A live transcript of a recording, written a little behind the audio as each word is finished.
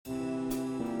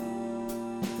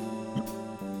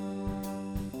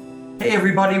Hey,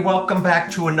 everybody, welcome back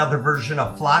to another version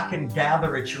of Flock and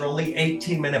Gather. It's your only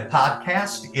 18-minute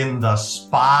podcast in the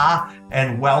spa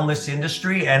and wellness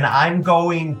industry. And I'm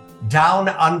going down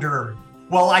under.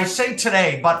 Well, I say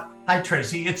today, but hi,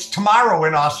 Tracey. It's tomorrow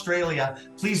in Australia.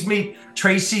 Please meet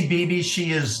Tracey Beeby.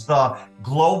 She is the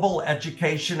Global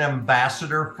Education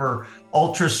Ambassador for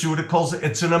Ultraceuticals.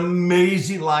 It's an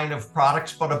amazing line of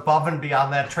products, but above and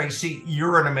beyond that, Tracey,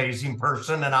 you're an amazing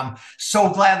person, and I'm so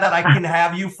glad that I can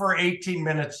have you for 18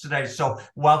 minutes today. So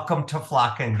welcome to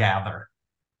Flock and Gather.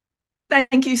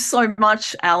 Thank you so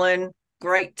much, Allan.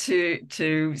 Great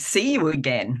to see you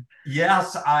again.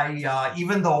 Yes, I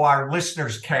even though our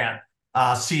listeners can't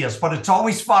see us, but it's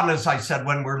always fun, as I said,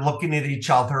 when we're looking at each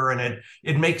other, and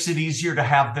it makes it easier to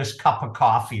have this cup of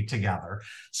coffee together.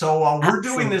 So we're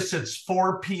doing this. It's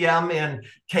 4 p.m. in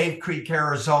Cave Creek,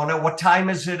 Arizona. What time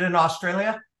is it in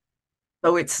Australia?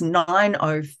 So it's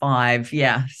 9:05.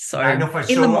 Yeah. So 9:05.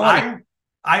 in the morning.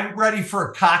 I'm ready for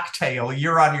a cocktail.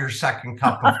 You're on your second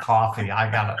cup of coffee. I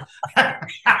got it.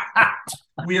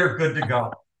 We are good to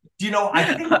go.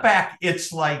 I think back,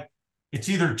 it's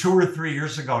either 2 or 3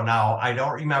 years ago now. I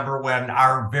don't remember, when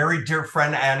our very dear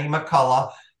friend Annie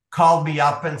McCullough called me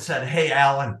up and said, "Hey,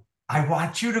 Allan, I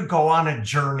want you to go on a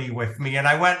journey with me." And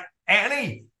I went,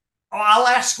 "Annie, I'll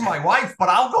ask my wife, but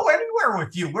I'll go anywhere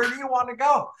with you. Where do you want to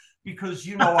go?" Because,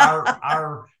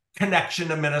 our connection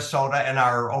to Minnesota and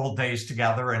our old days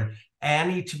together. And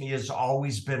Annie, to me, has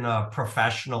always been a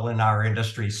professional in our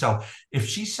industry. So if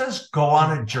she says, "Go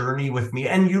on a journey with me,"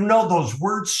 and those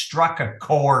words struck a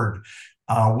chord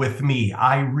with me.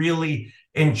 I really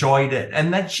enjoyed it.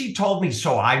 And then she told me,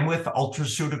 so I'm with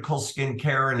Ultraceutical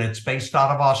Skincare, and it's based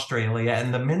out of Australia.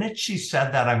 And the minute she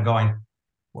said that, I'm going,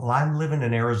 well, I'm living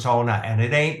in Arizona, and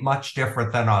it ain't much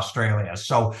different than Australia.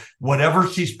 So whatever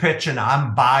she's pitching,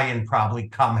 I'm buying, probably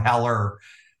come hell or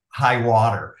high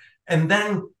water. And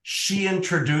then she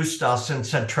introduced us and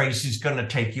said, "Tracey's going to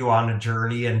take you on a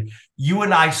journey." And you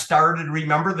and I started,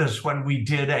 remember this, when we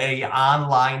did a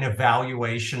online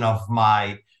evaluation of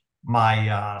my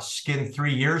skin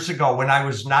 3 years ago, when I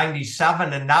was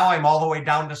 97, and now I'm all the way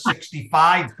down to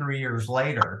 65 3 years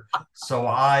later. So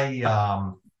I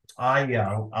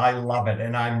love it,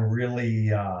 and I'm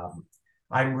really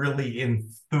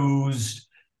enthused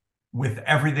with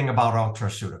everything about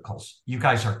Ultraceuticals. You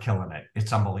guys are killing it.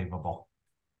 It's unbelievable.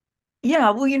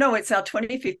 Yeah, well, it's our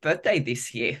 25th birthday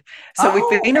this year. So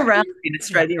we've been around in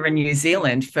Australia and New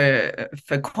Zealand for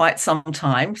quite some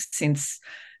time, since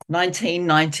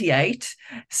 1998.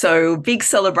 So big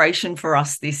celebration for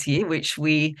us this year, which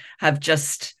we have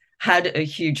just had a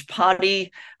huge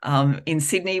party in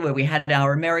Sydney, where we had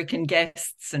our American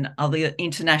guests and other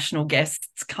international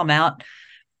guests come out.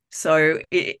 So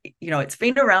it's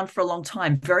been around for a long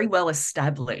time, very well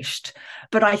established.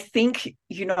 But I think,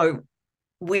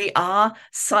 we are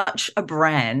such a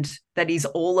brand that is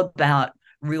all about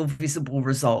real visible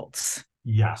results.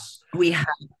 Yes. We have.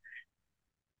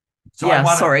 So yeah,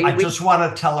 I just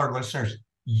want to tell our listeners,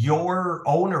 your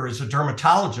owner is a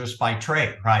dermatologist by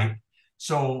trade, right?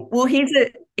 So, well,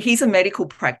 he's a medical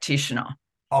practitioner.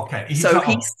 Okay. He's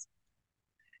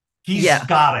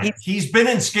got it. He's been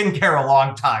in skincare a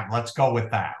long time. Let's go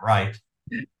with that, right?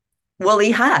 Well,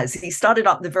 he has. He started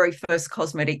up the very first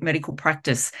cosmetic medical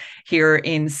practice here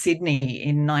in Sydney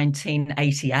in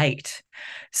 1988.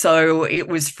 So it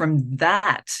was from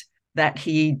that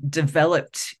he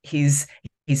developed his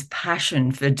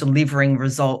passion for delivering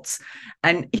results.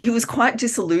 And he was quite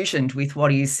disillusioned with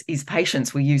what his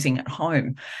patients were using at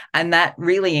home. And that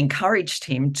really encouraged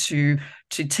him to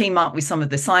team up with some of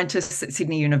the scientists at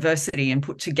Sydney University and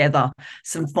put together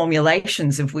some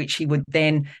formulations of which he would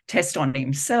then test on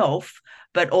himself,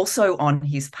 but also on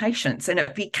his patients. And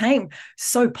it became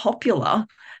so popular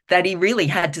that he really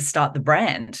had to start the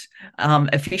brand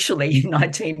officially in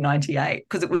 1998,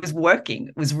 because it was working.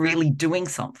 It was really doing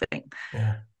something.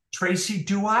 Yeah. Tracey,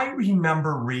 do I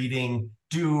remember reading,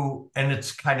 and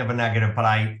it's kind of a negative, but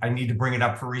I need to bring it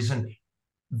up for a reason.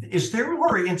 Is there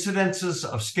more incidences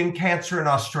of skin cancer in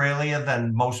Australia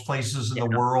than most places in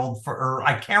the world? Or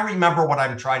I can't remember what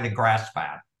I'm trying to grasp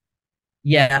at.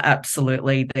 Yeah,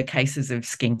 absolutely. The cases of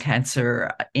skin cancer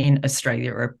in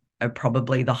Australia are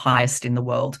probably the highest in the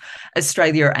world,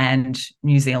 Australia and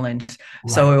New Zealand.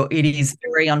 Right. So it is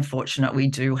very unfortunate. We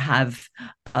do have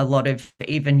a lot of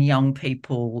even young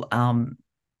people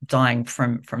dying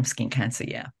from skin cancer.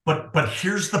 Yeah. But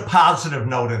here's the positive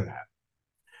note in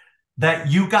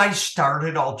that you guys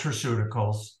started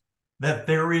Ultraceuticals, that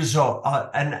there is a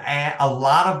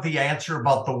lot of the answer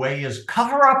about the way is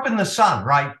cover up in the sun,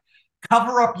 right?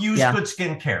 Cover up, use good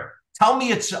skincare. Tell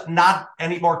me it's not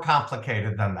any more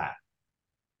complicated than that.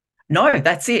 No,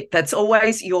 that's it. That's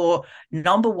always your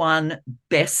number one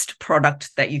best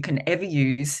product that you can ever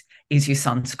use is your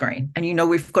sunscreen. And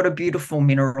we've got a beautiful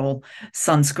mineral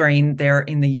sunscreen there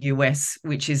in the US,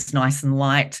 which is nice and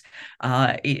light.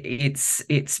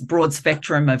 It's broad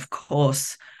spectrum, of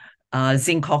course,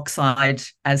 zinc oxide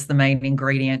as the main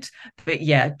ingredient. But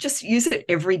yeah, just use it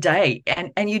every day.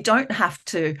 And you don't have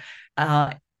to,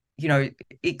 uh,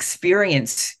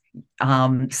 experience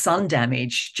sun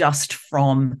damage just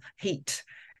from heat.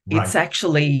 It's Right.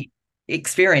 actually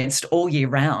experienced all year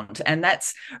round. And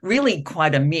that's really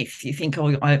quite a myth. You think,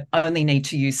 oh, I only need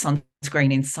to use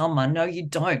sunscreen in summer. No, you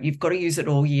don't. You've got to use it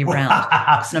all year round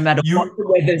because no matter what You the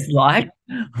weather's like.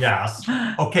 Yes.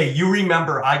 Okay. You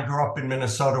remember I grew up in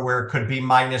Minnesota where it could be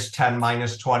 -10,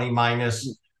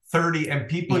 -20, -30. And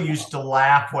people Yeah. used to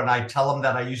laugh when I tell them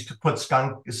that I used to put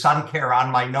sun care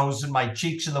on my nose and my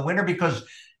cheeks in the winter because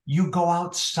you go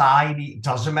outside, it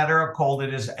doesn't matter how cold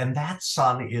it is, and that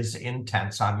sun is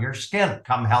intense on your skin,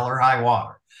 come hell or high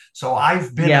water. So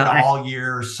I've been an Yeah. all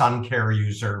year sun care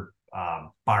user,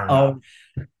 bar none.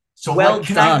 Oh, So well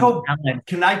done, Allan.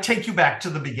 can I take you back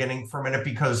to the beginning for a minute?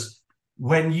 Because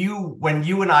when you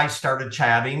and I started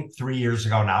chatting 3 years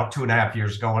ago now, 2.5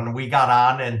 years ago, and we got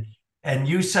on and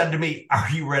you said to me, "Are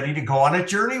you ready to go on a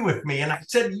journey with me?" And I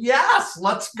said, "Yes,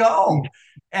 let's go."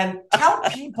 And tell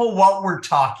people what we're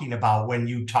talking about when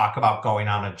you talk about going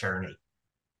on a journey.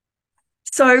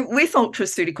 So with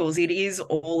Ultraceuticals, it is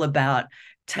all about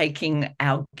taking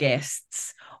our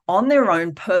guests on their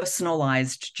own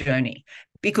personalized journey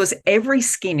because every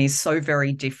skin is so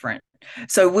very different.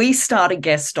 So we start a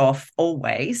guest off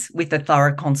always with a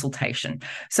thorough consultation.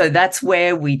 So that's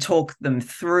where we talk them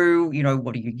through,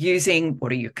 what are you using?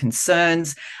 What are your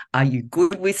concerns? Are you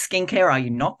good with skincare? Are you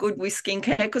not good with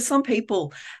skincare? Because some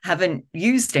people haven't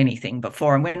used anything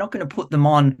before, and we're not going to put them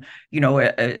on,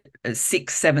 a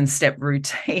 6-7 step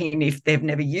routine if they've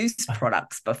never used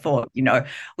products before.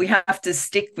 We have to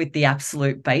stick with the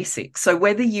absolute basics. So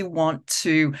whether you want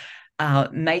to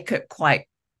make it quite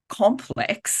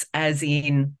complex, as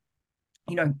in,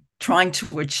 trying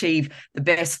to achieve the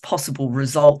best possible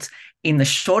result in the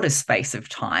shortest space of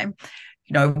time,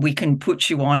 we can put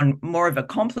you on more of a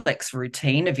complex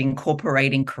routine of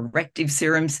incorporating corrective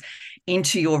serums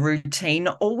into your routine,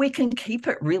 or we can keep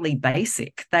it really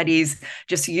basic. That is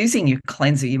just using your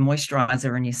cleanser, your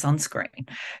moisturizer, and your sunscreen.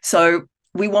 So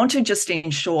we want to just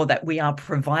ensure that we are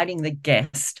providing the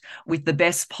guest with the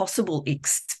best possible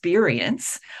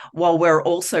experience while we're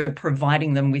also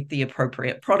providing them with the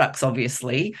appropriate products,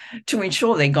 obviously, to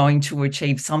ensure they're going to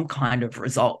achieve some kind of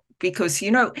result. Because,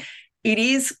 it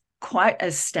is quite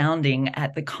astounding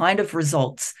at the kind of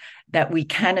results that we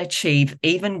can achieve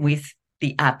even with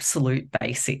the absolute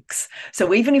basics.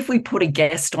 So even if we put a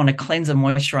guest on a cleanser,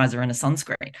 moisturizer, and a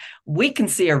sunscreen, we can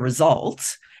see a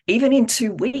result even in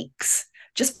 2 weeks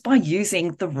just by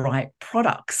using the right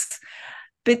products.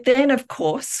 But then, of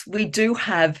course, we do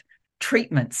have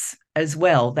treatments as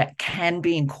well that can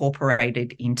be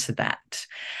incorporated into that.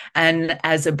 And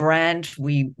as a brand,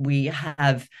 we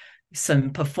have some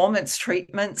performance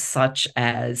treatments such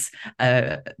as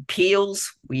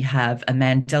peels. We have a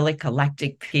mandelic, a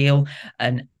lactic peel,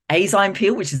 an azyme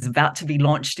peel, which is about to be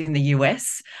launched in the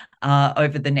US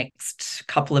over the next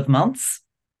couple of months.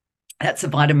 That's a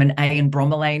vitamin A and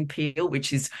bromelain peel,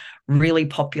 which is really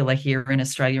popular here in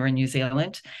Australia and New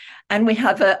Zealand. And we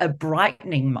have a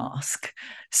brightening mask.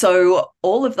 So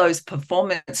all of those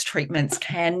performance treatments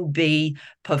can be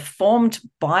performed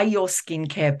by your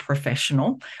skincare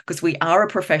professional, because we are a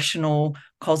professional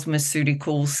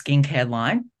cosmeceutical skincare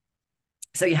line.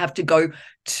 So you have to go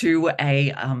to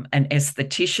an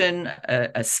esthetician,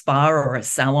 a spa or a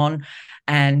salon,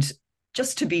 and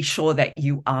just to be sure that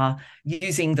you are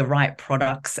using the right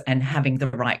products and having the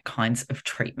right kinds of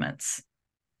treatments.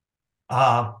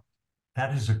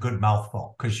 That is a good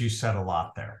mouthful because you said a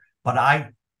lot there. But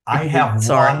I have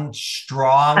Sorry. one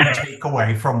strong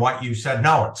takeaway from what you said.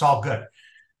 No, it's all good.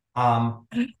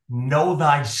 Know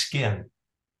thy skin.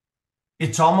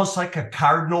 It's almost like a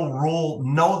cardinal rule,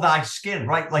 know thy skin,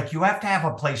 right? Like you have to have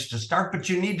a place to start, but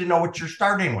you need to know what you're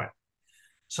starting with.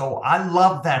 So I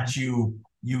love that you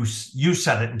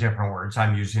said it in different words.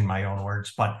 I'm using my own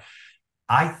words, but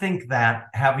I think that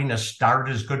having a start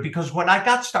is good because when I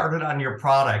got started on your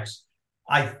products,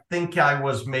 I think I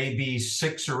was maybe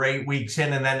 6 or 8 weeks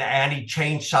in, and then Annie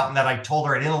changed something that I told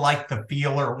her I didn't like the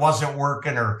feel or it wasn't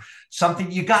working or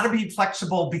something. You got to be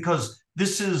flexible because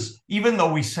this is, even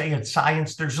though we say it's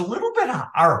science, there's a little bit of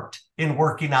art in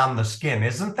working on the skin,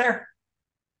 isn't there?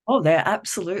 Oh, there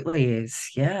absolutely is.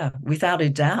 Yeah, without a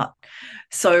doubt.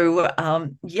 So,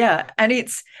 yeah, and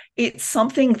it's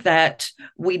something that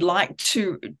we'd like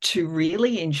to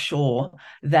really ensure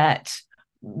that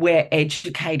we're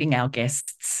educating our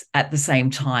guests at the same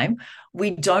time.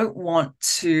 We don't want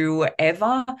to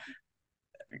ever,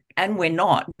 and we're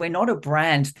not a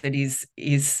brand that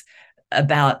is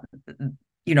about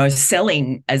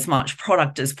selling as much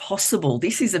product as possible.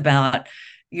 This is about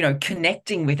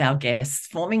connecting with our guests,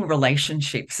 forming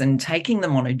relationships, and taking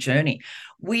them on a journey.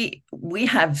 We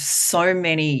have so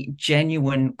many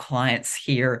genuine clients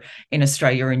here in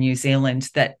Australia and New Zealand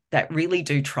that really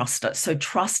do trust us. So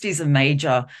trust is a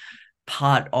major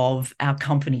part of our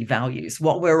company values,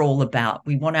 what we're all about.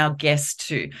 We want our guests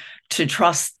to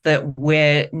trust that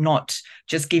we're not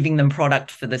just giving them product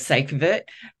for the sake of it,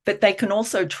 but they can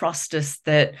also trust us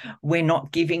that we're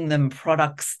not giving them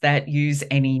products that use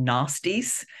any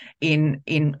nasties in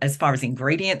as far as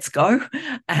ingredients go.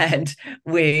 And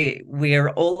we're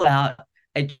all about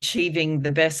achieving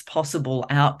the best possible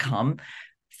outcome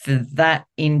for that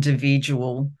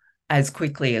individual as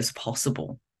quickly as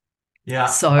possible. Yeah. By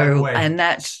the So, way, and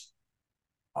that,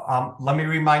 let me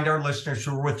remind our listeners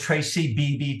we're with Tracey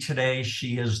Beeby today.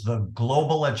 She is the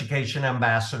Global Education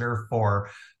Ambassador for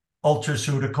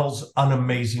Ultraceuticals, an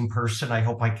amazing person. I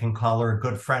hope I can call her a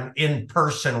good friend in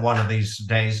person one of these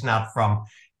days, not from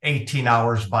 18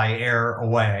 hours by air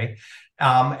away.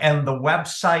 And the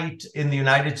website in the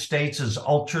United States is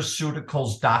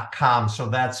ultraceuticals.com. So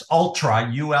that's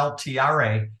ultra,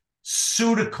 ULTRA,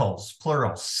 ceuticals,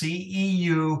 plural,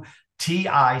 CEUTICALS,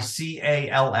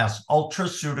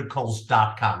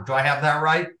 ultraceuticals.com. Do I have that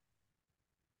right?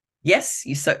 yes,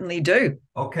 you certainly do.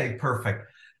 Okay, perfect.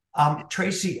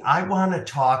 Tracey, I want to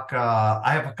talk.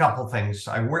 I have a couple things.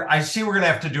 I see we're going to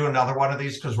have to do another one of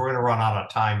these because we're going to run out of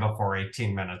time before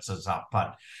 18 minutes is up.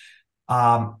 But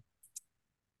um,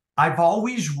 I've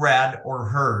always read or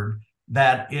heard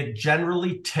that it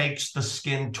generally takes the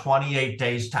skin 28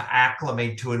 days to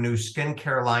acclimate to a new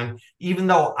skincare line, even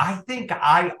though I think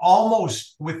I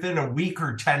almost within a week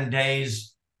or 10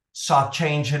 days saw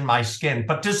change in my skin.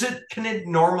 But can it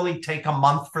normally take a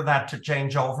month for that to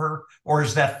change over, or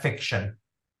is that fiction?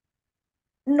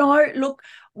 No, look,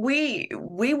 we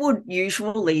would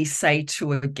usually say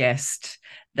to a guest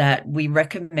that we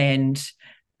recommend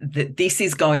that this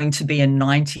is going to be a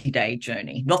 90-day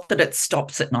journey. Not that it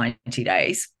stops at 90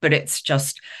 days, but it's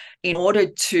just in order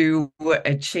to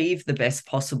achieve the best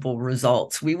possible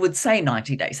results, we would say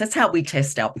 90 days. That's how we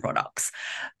test our products.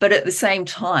 But at the same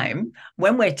time,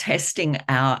 when we're testing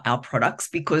our products,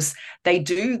 because they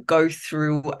do go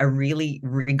through a really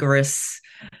rigorous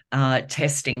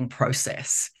testing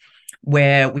process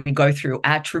where we go through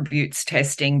attributes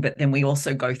testing, but then we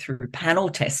also go through panel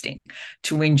testing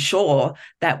to ensure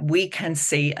that we can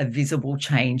see a visible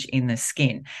change in the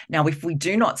skin. Now, if we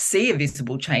do not see a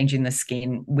visible change in the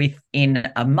skin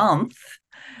within a month,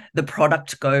 the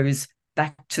product goes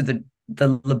back to the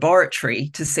laboratory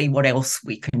to see what else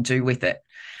we can do with it.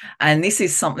 And this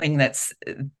is something that's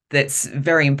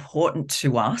very important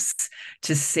to us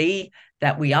to see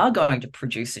that we are going to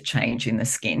produce a change in the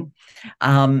skin.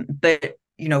 But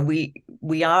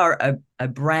we are a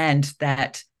brand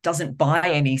that doesn't buy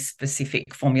any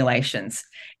specific formulations.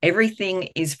 Everything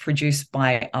is produced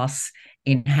by us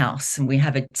in-house, and we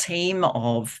have a team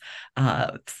of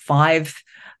 5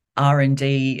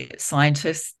 R&D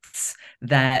scientists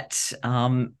that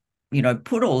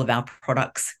put all of our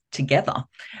products together,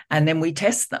 and then we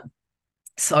test them.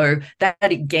 So that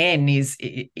again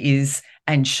is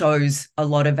and shows a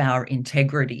lot of our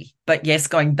integrity. But yes,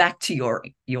 going back to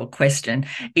your question,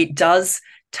 it does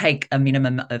take a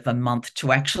minimum of a month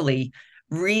to actually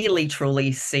really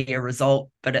truly see a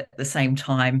result. But at the same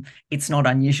time, it's not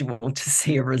unusual to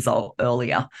see a result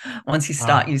earlier. Once you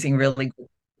start using really good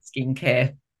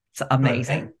skincare, it's Good.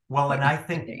 amazing. And I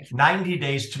think 90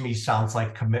 days to me sounds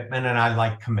like commitment, and I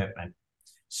like commitment.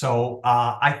 So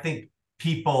I think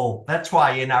that's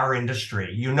why in our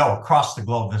industry, across the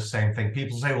globe, the same thing.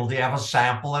 People say, well, do you have a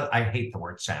sample? I hate the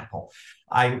word sample.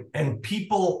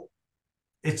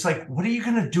 It's like, what are you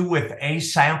going to do with a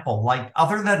sample? Like,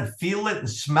 other than feel it and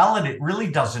smell it, it really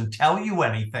doesn't tell you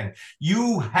anything.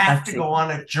 You have to go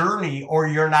on a journey or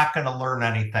you're not going to learn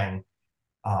anything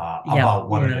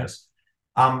about what it is.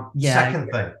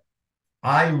 Second thing,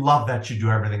 I love that you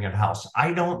do everything in-house.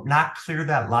 Not clear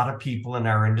that a lot of people in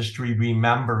our industry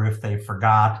remember, if they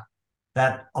forgot,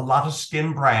 that a lot of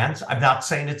skin brands, I'm not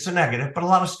saying it's a negative, but a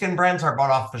lot of skin brands are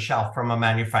bought off the shelf from a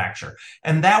manufacturer.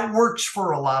 And that works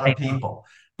for a lot of people.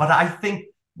 But I think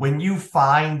when you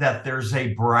find that there's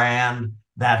a brand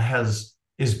that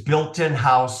is built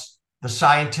in-house, the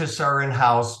scientists are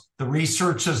in-house, the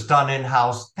research is done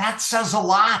in-house. That says a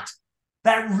lot.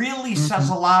 That really says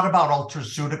a lot about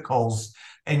Ultraceuticals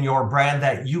and your brand,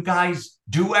 that you guys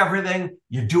do everything,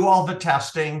 you do all the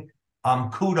testing.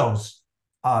 Kudos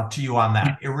to you on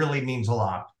that. It really means a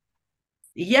lot.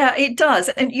 Yeah, it does.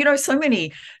 And so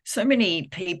many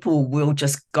people will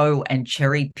just go and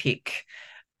cherry pick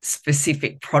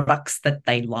specific products that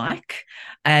they like.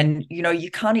 And you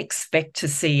can't expect to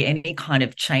see any kind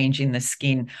of change in the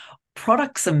skin.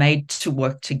 Products are made to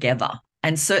work together.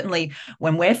 And certainly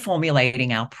when we're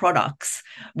formulating our products,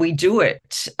 we do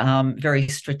it very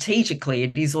strategically.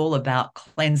 It is all about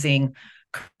cleansing,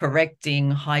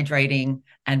 correcting, hydrating,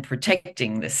 and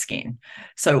protecting the skin.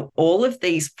 So all of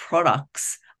these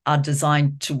products are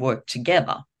designed to work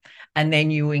together. And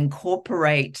then you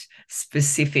incorporate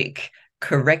specific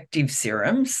corrective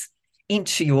serums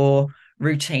into your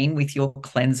routine with your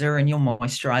cleanser and your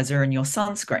moisturizer and your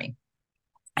sunscreen.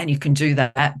 And you can do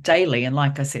that daily. And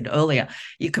like I said earlier,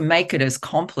 you can make it as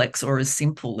complex or as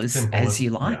simple as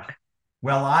you like. Yeah.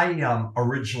 Well, I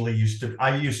originally used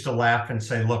to laugh and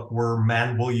say, look, we're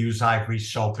men, we'll use Ivory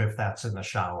soap if that's in the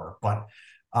shower. But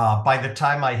by the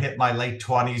time I hit my late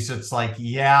 20s, it's like,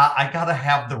 yeah, I got to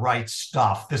have the right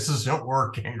stuff. This isn't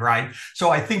working, right? So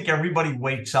I think everybody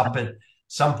wakes up at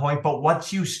some point. But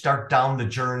once you start down the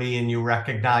journey and you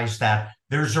recognize that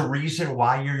there's a reason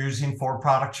why you're using 4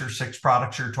 products or 6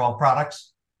 products or 12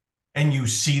 products, and you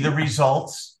see the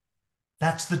results,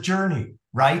 that's the journey,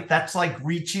 right? That's like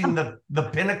reaching the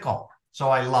pinnacle. So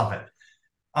I love it.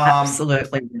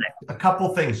 Absolutely. A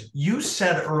couple things. You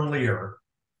said earlier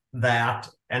that,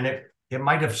 and it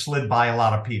might have slid by a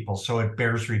lot of people, so it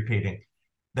bears repeating,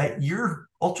 that your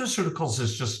Ultraceuticals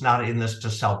is just not in this to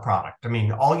sell product. I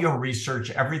mean, all your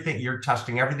research, everything you're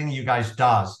testing, everything you guys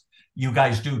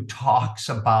do talks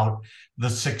about the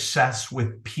success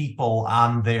with people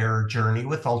on their journey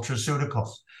with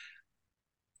Ultraceuticals.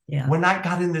 Yeah. When I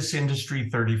got in this industry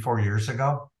 34 years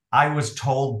ago, I was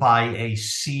told by a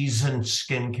seasoned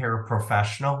skincare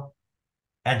professional,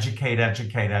 educate,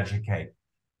 educate, educate.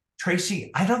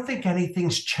 Tracey, I don't think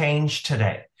anything's changed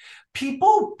today.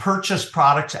 People purchase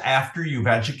products after you've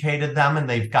educated them and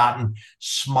they've gotten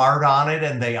smart on it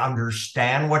and they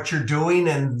understand what you're doing,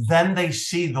 and then they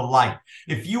see the light.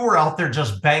 If you were out there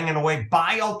just banging away,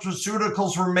 buy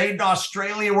Ultraceuticals, we're made in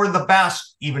Australia, we're the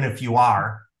best, even if you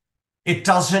are, it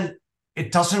doesn't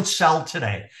sell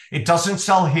today. It doesn't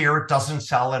sell here. It doesn't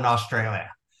sell in Australia.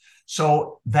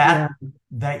 So that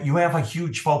you have a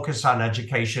huge focus on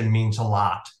education means a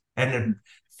lot. And it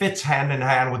fits hand in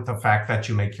hand with the fact that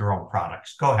you make your own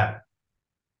products. Go ahead.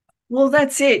 Well,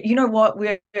 that's it. You know what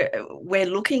we're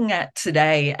looking at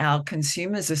today, our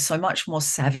consumers are so much more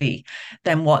savvy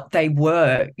than what they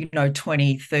were,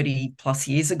 20, 30 plus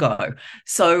years ago.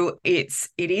 So it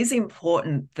is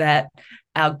important that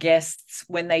our guests,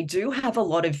 when they do have a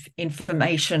lot of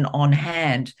information on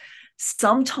hand,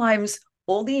 sometimes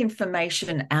all the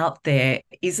information out there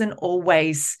isn't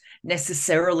always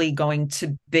necessarily going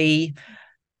to be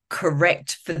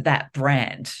correct for that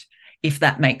brand, if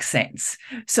that makes sense.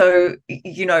 So,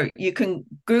 you can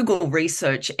Google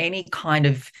research any kind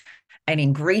of an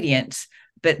ingredient,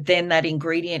 but then that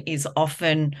ingredient is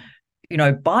often,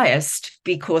 biased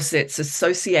because it's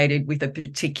associated with a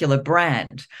particular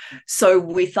brand. So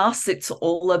with us, it's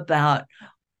all about,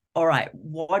 all right,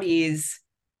 what is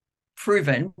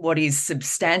proven, what is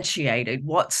substantiated,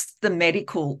 what's the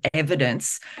medical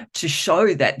evidence to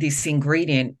show that this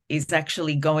ingredient is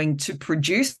actually going to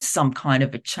produce some kind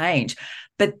of a change.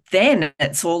 But then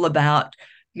it's all about,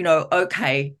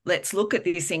 okay, let's look at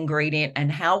this ingredient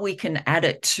and how we can add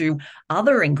it to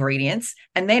other ingredients.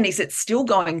 And then is it still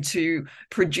going to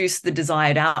produce the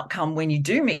desired outcome when you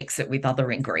do mix it with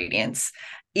other ingredients?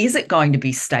 Is it going to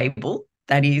be stable?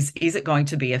 That is it going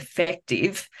to be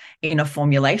effective in a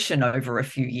formulation over a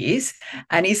few years?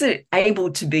 And is it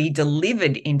able to be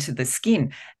delivered into the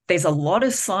skin? There's a lot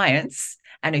of science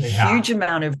and a huge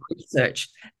amount of research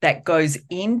that goes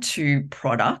into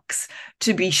products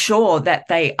to be sure that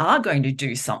they are going to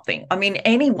do something. I mean,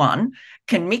 anyone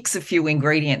can mix a few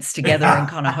ingredients together and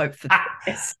kind of hope for the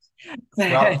best.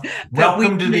 Well,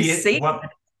 welcome to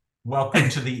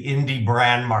the indie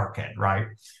brand market, right?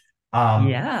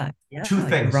 Two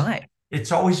things. Right.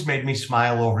 It's always made me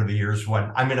smile over the years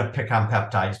when I'm going to pick on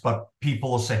peptides, but people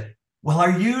will say, well,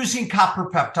 are you using copper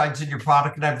peptides in your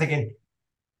product? And I'm thinking,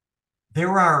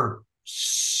 there are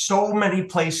so many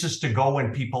places to go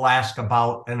when people ask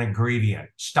about an ingredient,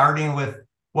 starting with,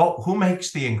 well, who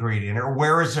makes the ingredient, or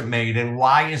where is it made, and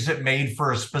why is it made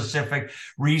for a specific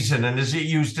reason, and is it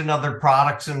used in other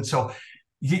products? And so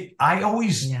I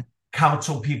always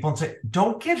counsel people and say,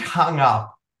 don't get hung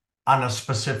up on a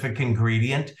specific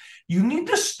ingredient. You need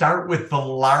to start with the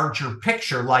larger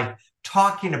picture, like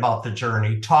talking about the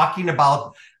journey, talking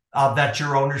about that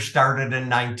your owner started in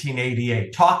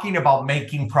 1988, talking about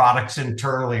making products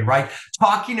internally, right?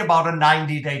 Talking about a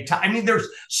 90-day time. I mean, there's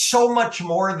so much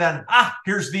more than,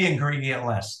 here's the ingredient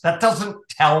list. That doesn't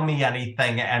tell me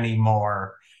anything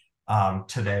anymore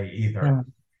today either.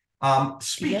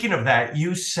 Speaking of that,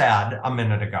 you said a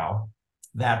minute ago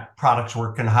that products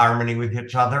work in harmony with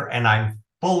each other, and I'm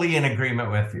fully in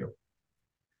agreement with you.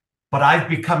 But I've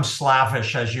become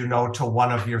slavish, as you know, to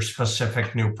one of your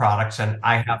specific new products, and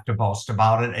I have to boast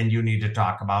about it, and you need to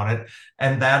talk about it.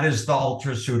 And that is the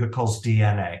Ultraceuticals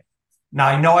DNA. Now,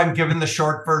 I know I'm giving the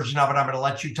short version of it. I'm going to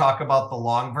let you talk about the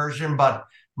long version, but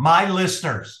my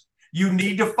listeners, you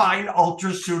need to find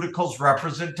Ultraceuticals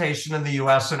representation in the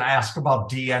US and ask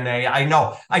about DNA. I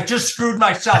know I just screwed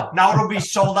myself. Now it'll be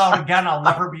sold out again. I'll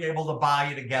never be able to buy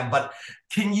it again. But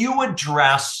can you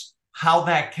address how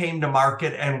that came to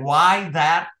market and why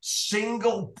that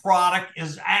single product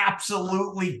is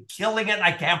absolutely killing it?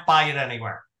 I can't buy it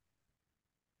anywhere.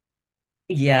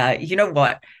 Yeah, you know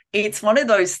what? It's one of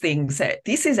those things that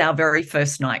this is our very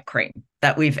first night cream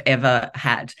that we've ever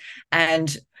had.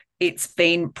 And it's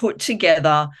been put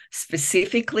together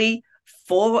specifically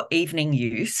for evening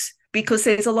use because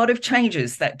there's a lot of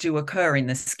changes that do occur in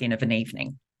the skin of an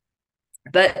evening.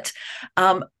 But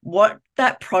what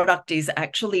that product is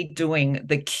actually doing,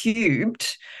 the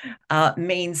cubed,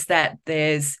 means that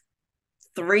there's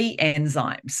 3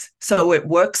 enzymes. So it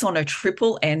works on a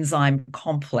triple enzyme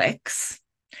complex.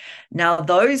 Now,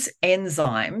 those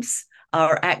enzymes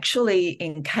are actually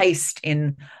encased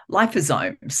in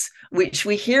liposomes, which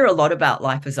we hear a lot about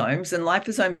liposomes, and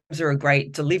liposomes are a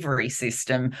great delivery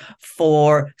system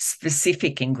for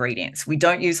specific ingredients. We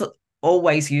don't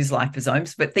always use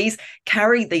liposomes, but these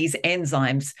carry these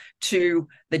enzymes to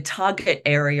the target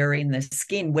area in the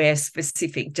skin where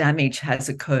specific damage has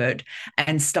occurred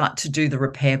and start to do the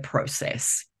repair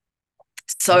process.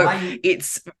 So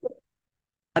it's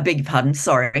a big pardon,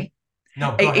 sorry.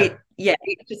 No, go ahead.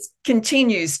 It just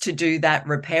continues to do that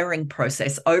repairing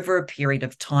process over a period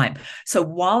of time. So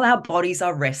while our bodies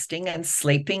are resting and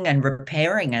sleeping and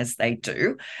repairing as they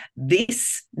do,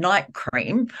 this night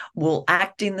cream will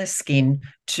act in the skin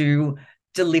to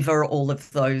deliver all of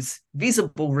those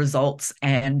visible results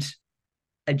and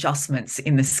adjustments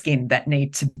in the skin that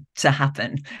need to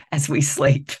happen as we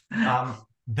sleep.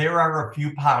 There are a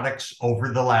few products over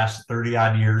the last 30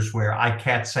 odd years where I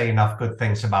can't say enough good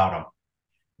things about them.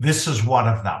 This is one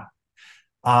of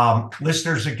them.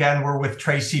 Listeners, again, we're with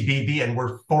Tracey Beeby, and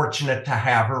we're fortunate to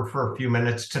have her for a few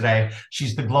minutes today.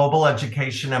 She's the Global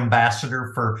Education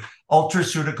Ambassador for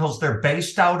Ultraceuticals. They're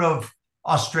based out of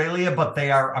Australia, but they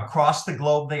are across the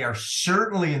globe. They are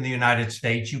certainly in the United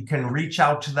States. You can reach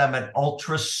out to them at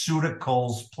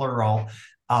ultraceuticals, plural,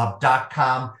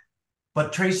 .com.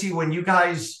 But Tracey,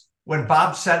 when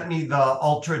Bob sent me the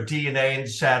Ultra DNA and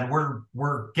said,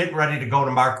 we're getting ready to go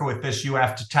to market with this, you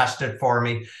have to test it for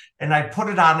me. And I put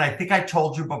it on. I think I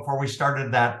told you before we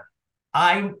started that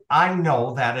I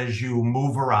know that as you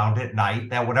move around at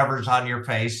night, that whatever's on your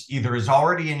face either is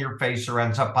already in your face or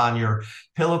ends up on your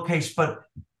pillowcase. But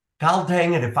God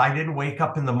dang it, if I didn't wake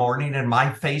up in the morning and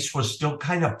my face was still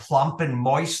kind of plump and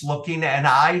moist looking, and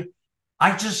I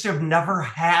just have never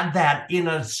had that in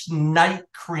a night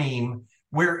cream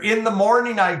where in the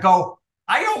morning I go,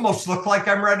 I almost look like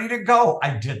I'm ready to go.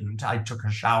 I didn't. I took a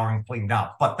shower and cleaned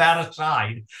up. But that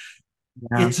aside,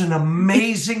 It's an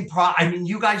amazing product. I mean,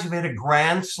 you guys have hit a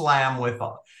grand slam with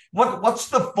what's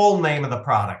the full name of the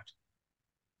product?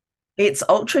 It's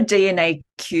Ultra DNA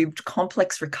Cubed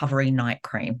Complex Recovery Night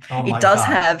Cream. Oh it does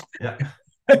God.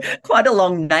 have quite a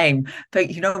long name, but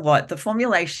you know what? The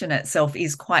formulation itself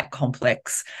is quite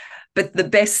complex. But the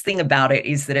best thing about it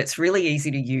is that it's really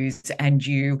easy to use, and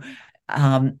you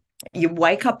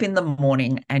wake up in the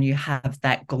morning and you have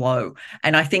that glow.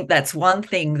 And I think that's one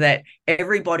thing that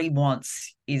everybody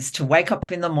wants, is to wake up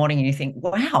in the morning and you think,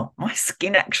 wow, my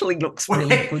skin actually looks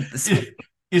really good this morning.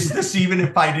 Is this even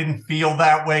if I didn't feel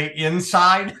that way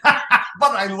inside?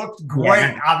 But I looked great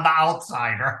on the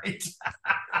outside, right?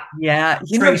 Yeah,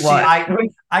 you Tracey, know what?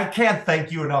 I can't thank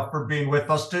you enough for being with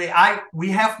us today.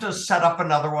 We have to set up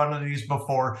another one of these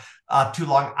before too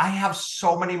long. I have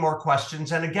so many more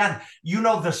questions. And again, you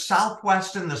know, the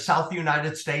Southwest and the South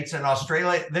United States and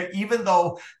Australia, even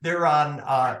though they're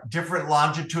on different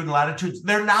longitude and latitudes,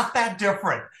 they're not that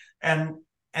different.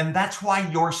 And that's why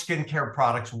your skincare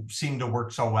products seem to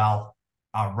work so well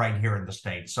right here in the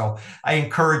States. So I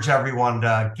encourage everyone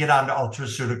to get on to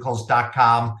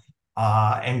ultraceuticals.com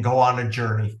and go on a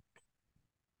journey.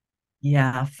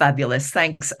 Yeah, fabulous.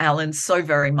 Thanks, Allan, so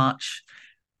very much.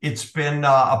 It's been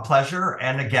a pleasure.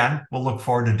 And again, we'll look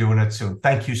forward to doing it soon.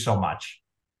 Thank you so much.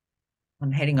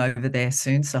 I'm heading over there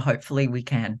soon, so hopefully we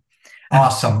can.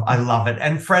 Awesome. I love it.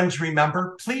 And friends,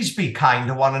 remember, please be kind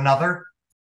to one another.